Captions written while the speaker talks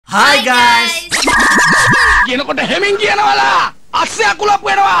Hi guys. කියනකොට හැමින් කියනවලා අස්සයක් කුලප්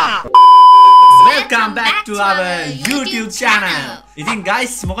වෙනවා. Welcome back to our YouTube channel. ඉතින්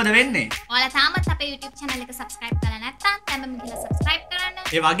guys මොකද වෙන්නේ? ඔයාලා තාමත් අපේ YouTube channel එක subscribe කරලා නැත්නම් දැන්ම ගිහලා subscribe කරන්න.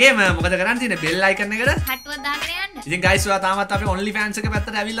 ඒ වගේම මොකද කරන්න තියෙන්නේ? bell icon එකට හට්ටුවක් දාගෙන යන්න. ඉතින් guys ඔයා තාමත් අපේ only fans එක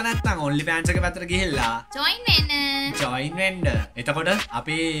පැත්තට ඇවිල්ලා නැත්නම් only fans එක පැත්තට ගිහිල්ලා join වෙන්න. එතකොට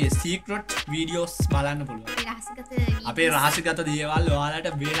අපේ secret videos බලන්න පුළුවන්. අපේ රහසිගත දේවල් ඔයාලට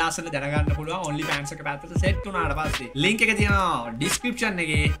වේලාසල දැනගන්න පුළුවන් only fans එක පැත්තට set වුණාට පස්සේ. link එක තියෙනවා description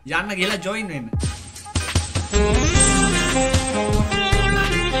එකේ. යන්න ගිහලා join වෙන්න.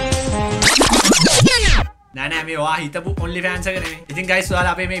 නෑ මේ ඔයා හිතපු only fans එක නෙමෙයි. ඉතින් guys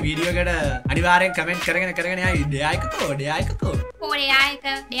ඔයාලා අපේ මේ වීඩියෝ එකට අනිවාර්යෙන් comment කරගෙන යයි දෙයා එකකෝ. දෙයා එක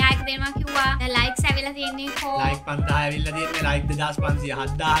දෙනවා කිව්වා. දැන් likes ඇවිල්ලා තියෙන්නේ කෝ. like 5000 ඇවිල්ලා තියෙන්නේ. like 2500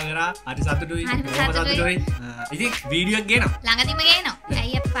 7000 කරා. හරි සතුටුයි. ඉතින් වීඩියෝ එක ගේනවා. ළඟදිම ගේනවා.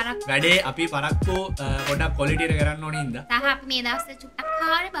 ඇයි අපි පරක් වැඩේ අපි පරක්කු පොඩක් quality එක කරන්න ඕනේ ඉඳලා. තාහ අපි මේ දවස්වල චුට්ටක්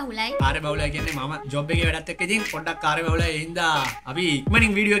කාර්ය බහුලයි. කාර්ය බහුලයි කියන්නේ මම ජොබ් එකේ වැඩත් එක්ක ඉතින් පොඩ්ඩක් කාර්ය බහුලයි. ඒ හින්දා අපි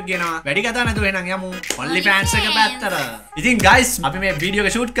ඉක්මනින් වීඩියෝ එක ගේනවා. වැඩි කතා නැතුව එහෙනම් යමු only fans එක පැත්තට. ඉතින් guys අපි මේ වීඩියෝ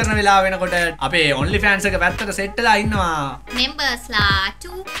එක shoot කරන වෙලාව වෙනකොට අපේ only fans එක පැත්තට set වෙලා ඉන්නවා members ලා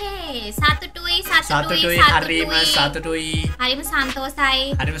 2k සතුටුයි හරිම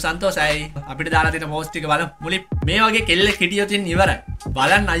සන්තෝසයි අපිට දාලා තියෙන post එක බලමු. මුලින් මේ වගේ කෙල්ලෙක් හිටියොත් ඉවරයි.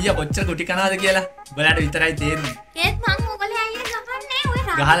 බලන්න අයියා කොච්චර කුටි කනවාද කියලා. ඔයාලට විතරයි තේරෙන්නේ. ඒත් මං ඔයගොල්ලෝ අයියා ගහන්නේ ඔය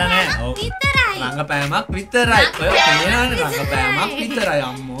ගහලා නැහැ. ඔව් රංගපෑමක් විතරයි. ඔය කියනවානේ රංගපෑමක් විතරයි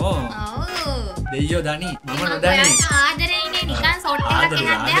අම්මෝ. දෙයියෝ දනි මම නොදනි ආදරේනේ නිකන් ෂොට් එකක්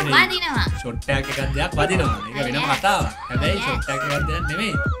වදිනවා. ෂොට් එකක් වදිනවා. ඒක වෙනම කතාවක්. හැබැයි ෂොට් එකක්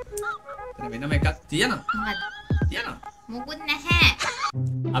නෙමෙයි. වෙනම එකක් තියෙනවා. මොකුත් නැහැ.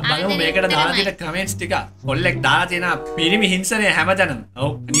 අපි බලමු මේකට දාලා තියෙන කමෙන්ට්ස් ටික. කොල්ලෙක් දාලා තියෙන පිරිමි හිංසනය හැමතැනම.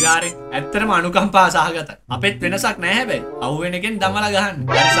 ඔව් අනිවාර්යෙන්. ඇත්තටම අනුකම්පා සහගතයි. අපෙත් වෙනසක් නැහැ හැබැයි. අහුවෙන එකෙන් දමලා ගහන්න.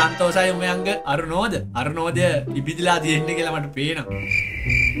 හරි සන්තෝසයි උමයන්ග අරුණෝද ඉබිදිලා තියෙන්නේ කියලා මට පේනවා.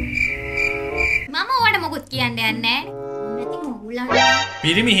 මම ඔයාලට මොකුත් කියන්න යන්නේ නැහැ.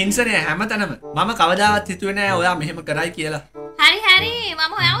 පිරිමි හිංසනය හැමතැනම. මම කවදාවත් හිතුවේ නෑ ඔයා මෙහෙම කරයි කියලා. හරි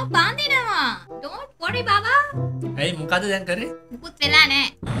මම ඔයාව බාඳිනවා. don't worry බබා. ඇයි මොකද දැන් කරේ? මුකුත් වෙලා නෑ.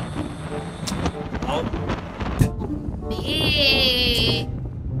 ඔව්.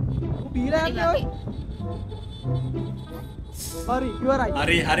 බීලා යන්නේ ඔය. හරි ඉවරයි.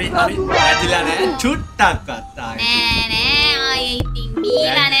 හරි. ඇදිලා නෑ චුට්ටක්වත් ආයේ. නෑ ආයේ ඉතින්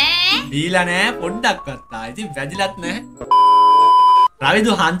බීලා නෑ පොඩ්ඩක්වත් ආයේ. ඉතින් වැදිලත් නෑ.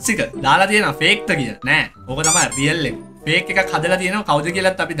 රවිදු හංසික දාලා තියෙනවා ෆේක්ද කියලා. නෑ. ඕක තමයි රියල් එක. ෆේක් එකක් හදලා තියෙනවා කවුද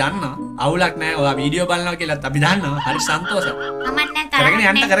කියලාත් අපි දන්නවා. අවුලක් නෑ. ඔයා වීඩියෝ බලනවා කියලාත් අපි දන්නවා. හරි සන්තෝෂයි. කමක් නෑ තරහක්.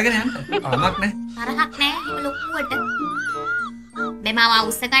 කරගෙන යන්න. කමක් නෑ. තරහක් නෑ. හිම ලොකුවට. මේ මාව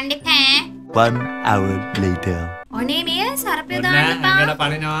උස්ස ගන්න එපා. 1 hour later. ඔනේ මේ සර්පය දාන්න එපා. නෑ හංගට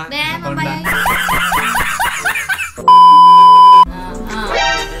පනිනවා. බෑ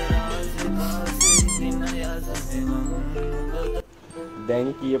දැන්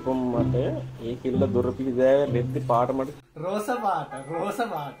කියපම් මට ඒ කිල්ල දොර පිළිදෑව ලෙද්දි පාට මට රෝස පාට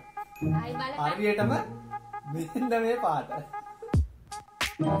හරියටම මෙන්න මේ පාට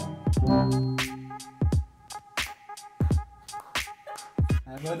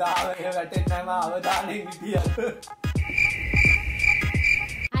හැමදාම ඒක වැටෙන්නේ නැම අවදානෙන් හිටියා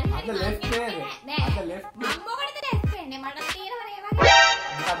අද ලෙෆ්ට් නේද අද ලෙෆ්ට් මම මොකටද ලෙෆ්ට් වෙන්නේ මට තීරණේ වගේ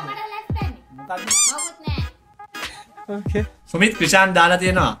මට ලෙෆ්ට් වෙන්නේ මොකද මොකුත් නෑ Okay. සුමිත් ක්‍රිෂාන් දාලා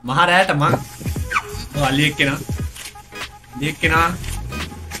තියෙනවා මහරෑට මං ඔය අලියෙක් කෙනා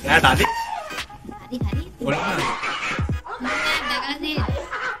රෑට අලි හරි ඔන්න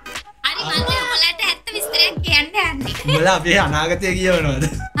ඔයාලට ඇත්ත විස්තරයක් කියන්න යන්නේ උඹලා අපේ අනාගතය කියවනවද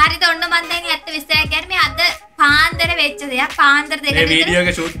හරිද ඔන්න මම දැන් ඇත්ත විස්තරයක් කියන්නේ මේ අද පාන්දර වෙච්ච දෙයක් පාන්දර දෙක මේ වීඩියෝ එක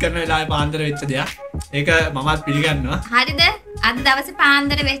ෂූට් කරන වෙලාවේ පාන්දර වෙච්ච දෙයක් ඒක මමත් පිළිගන්නවා හරිද අද දවසේ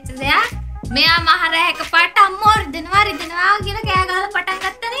පාන්දර වෙච්ච දෙයක් මෙයා මහරෑ එකපාරට අම්මෝ රිදෙනවා කියලා කෑ ගහලා පටන්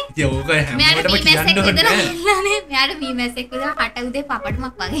ගත්තනේ. ඉතින් ඕක හැමෝටම කියන්න ඕනේ. මෙයාට මීමැස්සෙක් විතර කට උදේ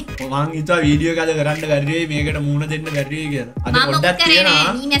පපටමක් වගේ. මං හිතුවා වීඩියෝ එකද කරන්න බැරිවේ මේකට මූණ දෙන්න බැරිවේ කියලා. අද පොඩ්ඩක්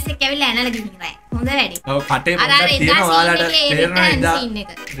තියෙනවා. මීමැස්සෙක් ඇවිල්ලා ඇනලා ගිහින් ඉවරයි. හොඳ වැඩි. ඔව් කටේ පොඩ්ඩක් තියෙනවා ඔයාලට තේරෙනවා ඉදා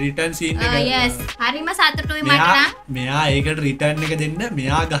රිටර්න් සීන් එක. yes. හරිම සතුටුයි මට නම්. මෙයා ඒකට රිටර්න් එක දෙන්න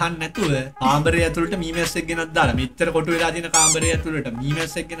මෙයා ගහන්න නැතුව කාමරය ඇතුළට මීමැස්සෙක් ගෙනත් දාලා මෙච්චර කොටු වෙලා තියෙන කාමරය ඇතුළට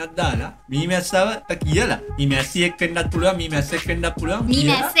මීමැස්සෙක් ගෙනත් දාලා මීමැස්සවට කියලා මීමැස්සියෙක් වෙන්නත් පුළුවන් මීමැස්සෙක් වෙන්නත් පුළුවන්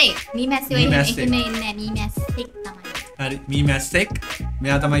මීමැස්සෙ වෙන්නේ එහෙම එන්නේ මීමැස්සෙක් තමයි හරි මීමැස්සෙක්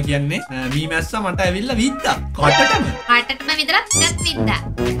මෙයා තමයි කියන්නේ මීමැස්සා මට ඇවිල්ලා විද්දා කටටම විතරක් නැත් විද්දා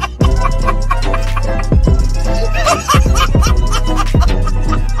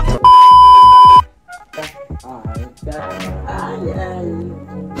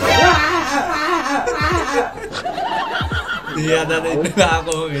මේ අද දෙන්න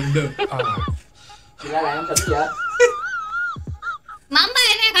ආකෝ වෙන්න. මම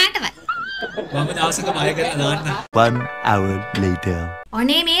බයනේ කාටවත්. මම දවසක බය කරලා දාන්න. 1 hour later.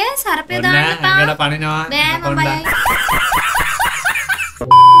 ඔනේ මේ සර්පය දාන්න එපා. හැංගලා පනිනවා. බෑ මම බයයි.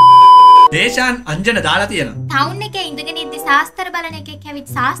 දේශාන් අංජන දාලා තියෙනවා. ටවුන් එකේ ඉඳගෙන ඉද්දි සාස්තර බලන එකෙක් ඇවිත්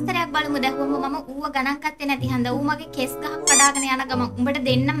සාස්තරයක් බලමු දැහුවම මම ඌව ගණන් ගත්තේ නැති හන්ද ඌ මගේ කෙස් ගහක් කඩාගෙන යන ගමන් උඹට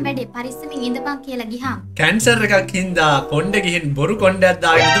දෙන්නම් වැඩේ පරිස්සමින් ඉඳපන් කියලා ගිහාම කැන්සර් එකක් හින්දා කොණ්ඩේ ගිහින් බොරු කොණ්ඩයක්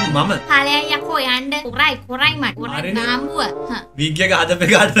දාගෙන ඉඳන් මම කාලයන් යකෝ යන්න කුරයි මට කුරයි නාඹුව විග් එක හදපේ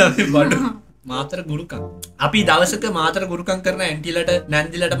කාට නම් බඩු මාතර ගුරුකම් අපි දවසක මාතර ගුරුකම් කරන ඇන්ටිලට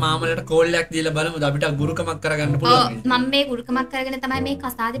නැන්දිලට මාමලට කෝල්ලයක් දීලා බලමු අපිට ගුරුකමක් කරගන්න පුළුවන් මම මේ ගුරුකමක් කරගෙන තමයි මේ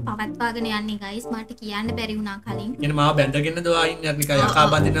කසාදේ පවත්වාගෙන යන්නේ ගයිස් මට කියන්න බැරි වුණා කලින් එන මාව බැඳගෙන දවා ඉන්නේ නිකන් යකා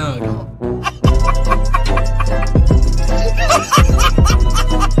බඳිනවා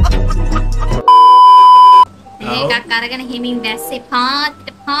මේකක් අරගෙන හිමින් දැස්සේ පාත්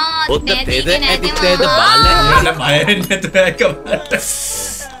ඔත්ත තෙද ඇදිතේද බාලන් බය වෙන්නේ නැතුව එකකට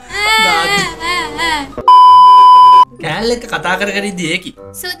කෑල්ල එක කතා කරගෙන ඉද්දි ඒකි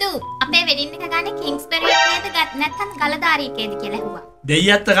සුදු අපේ වෙඩින් එක ගන්න කිංස්බරි එකේද නැත්නම් ගලදාරි එකේද කියලා ඇහුවා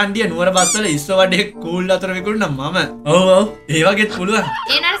දෙයියත්ත කණ්ඩිය නුවර බස්වල ඉස්ස වඩේ කූල් අතර විකුණන මම ඔව් ඒ වගේත් පුළුවන්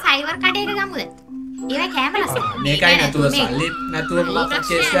ඒනට සයිවර් කඩේට ගමුද ඒවයි කැමරාස් මේකයි නැතුව සල්ලි නැතුව මොකක්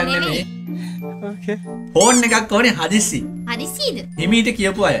කේස් ගන්න නෙමෙයි ෆෝන් එකක් ඕනේ හදිස්සියද හිමීට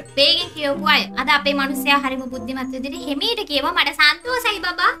කියපු අය වේගෙන් කියපු අය අද අපේ මිනිස්සයා හරිම බුද්ධිමත් විදිහට හිමීට කියවා මට සන්තෝෂයි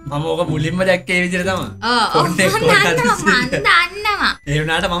බබා මම ඕක මුලින්ම දැක්කේ ඒ විදිහට තමයි ෆෝන් එක මම දන්නවා ඒ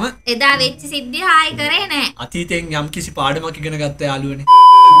වුණාට මම එදා වෙච්ච සිද්ධිය හායි කරේ නෑ අතීතයෙන් යම් කිසි පාඩමක් ඉගෙන ගත්ත යාළුවනේ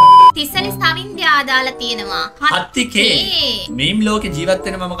තිස්සලි සවින්ද්‍ය ආදාලා තියෙනවා හත්තිකේ මීම් ලෝකේ ජීවත්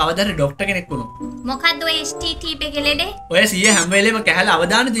වෙන මම කවදාද ඩොක්ටර් කෙනෙක් වුණා මොකද්ද ඔය STT එකේ ලෙඩේ ඔය සීයේ හැම වෙලේම කැහැලා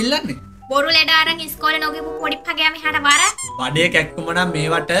අවධානය දිල්ලන්නේ බොරු ලෙඩ අරන් ඉස්කෝලේ නොගෙපු පොඩි පගයා මෙහාට වර බඩේ කැක්කුම නම්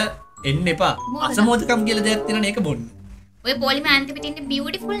මේවට එන්න එපා අසමෝදකම් කියලා දෙයක් තියෙනනේ ඒක බොන්න ඔය පොලිම ඇන්ටිපිටින්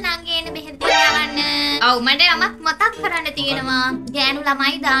බියුටිෆුල් නංගේන බෙහෙත් ගන්න ඔව් මට යමක් මතක් කරන්න තියෙනවා ගෑනු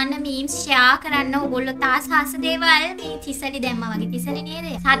ළමයි දාන්න මීම්ස් ෂෙයා කරන්න ඕගොල්ලෝ තාසහස දේවල් මේ තිසලි දැම්මා වගේ තිසලි නේද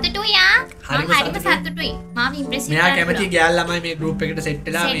සතුටුයි යා මම හරිම සතුටුයි මාව ඉම්ප්‍රෙස් මෙයා කැමති ගෑල් ළමයි මේ ගෲප් එකට සෙට්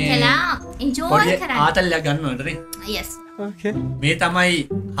වෙලා මේ එන්ජොයි කරන්න ආතල්ලයක් ගන්නවටනේ යස් මේ තමයි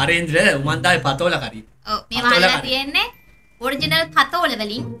හරේන්ද්‍ර උමන්දාවේ පතෝල කරි ඔව් මේ වහලා තියෙන්නේ ඔරිජිනල් පතෝල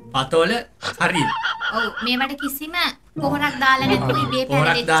වලින් පතෝල හරි ඔව් මේවට කිසිම පොහොරක් දාලා නැතුව ඉබේ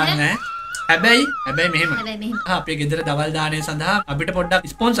පැරෙච්ච හැබැයි මෙහෙම අපේ ගෙදර දවල් දාණය සඳහා අපිට පොඩ්ඩක්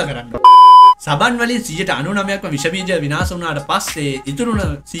ස්පොන්සර් කරන්න සබන් වලින් 99%ක්ම විෂ බීජ විනාශ වුණාට පස්සේ ඉතුරුන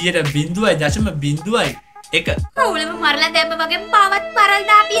 0.0.01 ඔවුලම මරලා දැම්ම වගේ පාවත් පරල්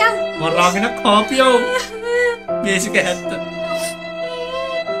දාපියව මරාගෙන කාපියෝ බේසික ඇත්ත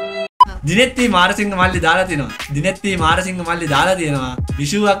දිනෙත්ති මාරසිංහ මල්ලි දාලා තියෙනවා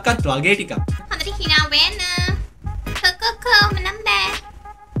විෂු අක්කත් වගේ ටිකක් හොඳට hina වෙන්න කකක මනම් බෑ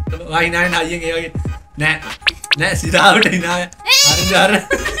වයින්නානේ අයියෙන් ඒ වගේ නෑ සිරාවට hina හරි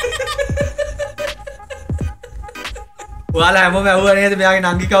ඔයාලා හැමෝම ඇහුවා නේද මෙයාගේ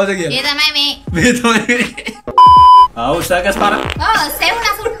නංගි කවුද කියලා ඒ තමයි මේ තමයි ආව් සර්කස් පාර ඔව්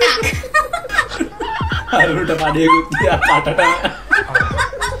සෙවුනා සුට්ටක් අරුට පඩේකුත් තියා කටට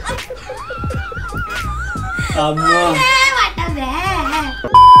අම්මා මට බෑ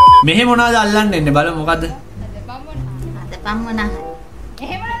මෙහෙ මොනවද අල්ලන්න එන්නේ බලමු මොකද්ද අද පම්මනා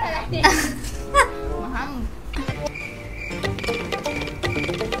එහෙම නෑ මහම්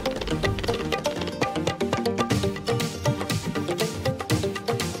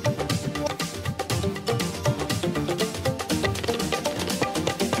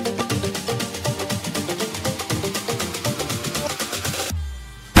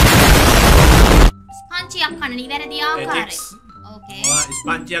ස්පන්ජියක් කන්න නිවැරදි ආකාරය ඕකේ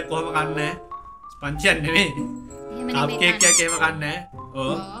ස්පන්ජියක් කොහොම කන්නේ ස්පන්ජියක් නෙමෙයි කප් කේක් එකක් එහෙම කන්නේ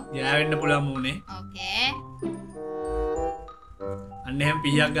ඔව් ගෑවෙන්න පුළුවන් මූනේ ඕකේ අන්න එහෙම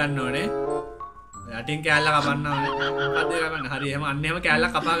පීයක් ගන්න ඕනේ යටින් කෑල්ල කපන්න ඕනේ මොකද්ද කපන්න හරි එහෙම අන්න එහෙම කෑල්ල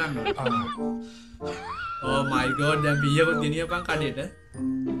කපා ගන්න ඕනේ oh my god දැන් පීයකොත් ගෙනියපන් කඩේට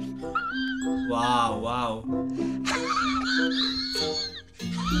wow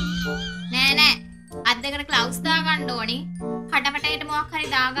නෑ අත් දෙකට ග්ලව්ස් දාගන්න ඕනේ කටපටේට මොකක් හරි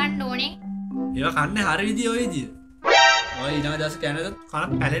දාගන්න ඕනේ ඒවා කන්නේ හරි විදිය ඔය විදිය ඔය ඊළඟ දවස් කනද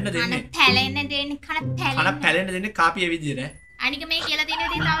කන පැලෙන්න දෙන්නේ කන පැලෙන්න දෙන්නේ කාපිය විදියට අනික මේ කියලා තියෙන දේ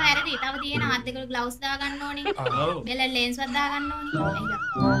තව වැරදි තව තියෙන අත් දෙකට ග්ලව්ස් දාගන්න ඕනේ ඔව් මෙල ලෙන්ස් වත් දාගන්න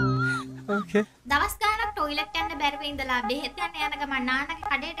ඕනේ Okay. දවස් ගානක් ටොයිලට් යන්න බැරුව ඉඳලා බෙහෙත් ගන්න යන ගමන් නානගේ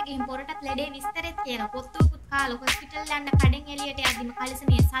කඩේට ගිහින් පොරටත් ලෙඩේ විස්තරෙත් කියලා පොත්තුකුත් කාලා හොස්පිටල් යන්න කඩෙන් එළියට යද්දිම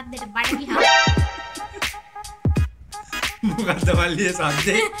කලිසමිය සද්දෙට බඩ ගිහා මොකද්ද මල්ලියේ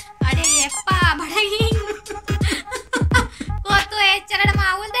සද්දේ? අඩේ එප්පා බඩගින්. කොතු එච්චරට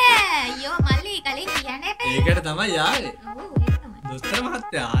මවුද? අයියෝ මල්ලි කලින් කියන්නේ බෑ. ඒකට තමයි යාවේ. ඔව් ඒක තමයි. දොස්තර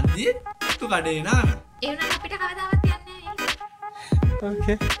මහත්තයා ආන්දියේ තු කඩේ නාන. ඒ වුණාට අපිට කවදාවත් යන්නේ නැහැ.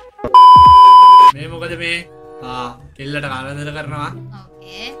 Okay. මේ මොකද මේ? කෙල්ලට කරදර කරනවා.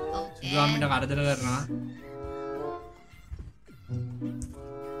 ඕකේ ඕකේ. ගාමිට කරදර කරනවා.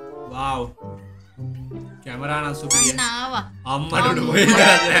 වාව්. කැමරා නම් සුපිරිය. නාවා. අම්මට උඩ කොහෙද?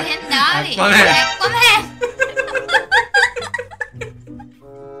 දැන් දාලේ. එක්කම.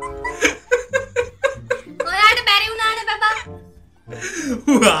 ඔයාට බැරි වුණානේ බබා.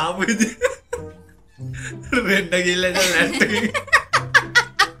 ආපුද? වෙන්න ගිල්ල ඉඳන් නැට්ටකින්.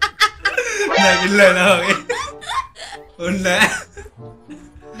 නැගිල්ල නෝගේ. ඔන්න.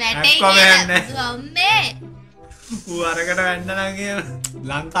 වැටේ කියලා. අම්මේ. ඌ අරකට වැන්න නම් කියන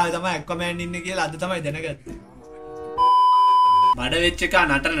ලංකාවේ තමයි ඇක්වමෑන් ඉන්නේ කියලා අද තමයි දැනගත්තේ. බඩ වෙච්ච එක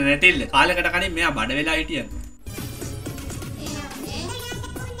නටන නැටිල්ල. කාලයකට කලින් මෙයා බඩ වෙලා හිටියා.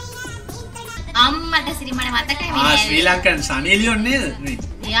 අම්මට සිරි මට මතකයි මේ. ශ්‍රී ලංකන් සනී ලියෝන් නේද?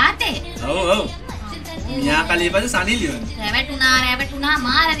 යාතේ. ඔව් ඔව්. මියා කලීපද සනී ලියෝන්. රැවටුණා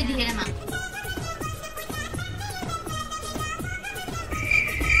මාර විදිහටම.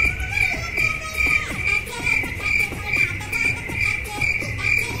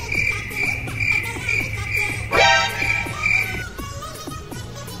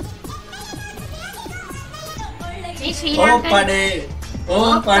 ඕම් පඩේ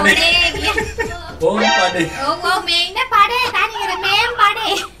ඕම් පඩේ ඕම් පඩේ ඔව් මේ ඉන්නේ පඩේ තනියර මේන්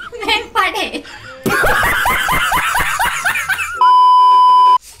පඩේ පඩේ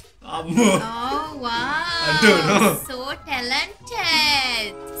අම්මෝ oh wow don't know. so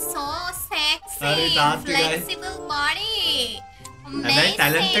talented so sexy Sorry, තාත්ති guys. flexible body හැබැයි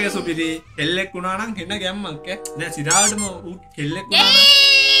ටැලන්ට් එක සුපිරි. කෙල්ලෙක් වුණා නම් හෙන්න ගැම්මක් ඈ. නෑ සිරාවටම ඌ කෙල්ලෙක් වුණා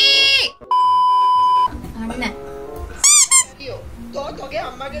නම් අන්න තෝගේ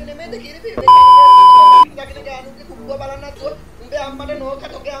අම්මගේ නෙමෙයිද කිරිපි දකින්න ගානුගේ කුබ්බුව බලන්න නැතුව උඹේ අම්මට නෝක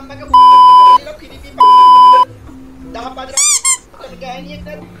තෝගේ අම්මගේ කුබ්බුව කිරිපි 10 15 ගෑණියෙක්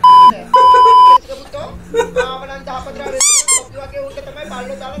නේද පුතෝ ආවනම් 10 15 වෙස් කොපි වගේ උන්ට තමයි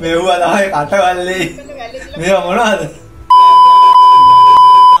බල්ලෝ දාලා මෙව්වා තමයි කටවල්ලේ මේවා මොනවද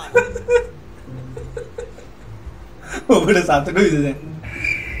ඔබට සතුටුයිද දැන්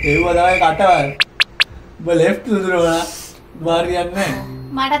මෙව්වා තමයි කටවල් ඔබ ලෙෆ්ට් දුරවලා මාර්ගයන්නේ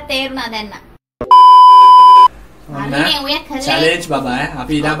මට තේරුණා දැන් ඔන්න අනේ ඔය කලේ චැලෙන්ජ් බබා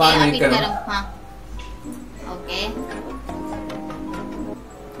අපි ඊට පාර මේක කරමු හා ඕකේ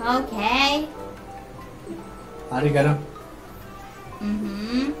ඕකේ හරි කරමු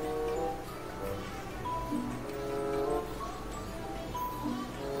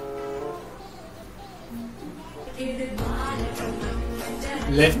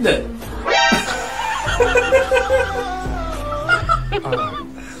left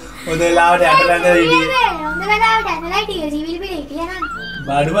හොඳ වෙලාවට යටරඳ ඉන්නේ හොඳ වෙලාවට ඇනලා හිටියේ සිවිල් බිලේ කියලා නම්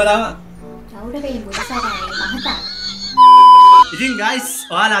බඩුව තමයි කවුද මේ බුදුසරණේ මහතා ඉතින් guys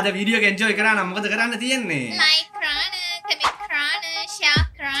ඔයාලා අද වීඩියෝ එක enjoy කරා නම් මොකද කරන්න තියෙන්නේ like කරන්න comment කරන්න share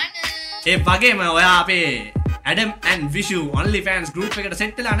කරන්න ඒ වගේම ඔයා අපේ Adam and Vishu only fans group එකට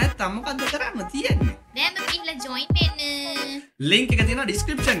set වෙලා නැත්නම් මොකද්ද කරන්න තියෙන්නේ දැන් ගිහිල්ලා join වෙන්න link එක තියෙනවා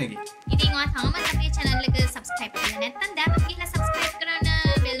description එකේ ඉතින් ඔයා තාමත් අපේ channel එක subscribe කරලා නැත්නම් දැන් ගිහිල්ලා subscribe කරන්න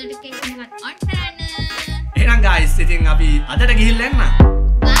bell notification එකත් on කරන්න එහෙනම් guys ඉතින් අපි අදට ගිහිල්ලා එන්න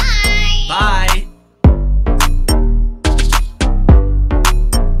bye bye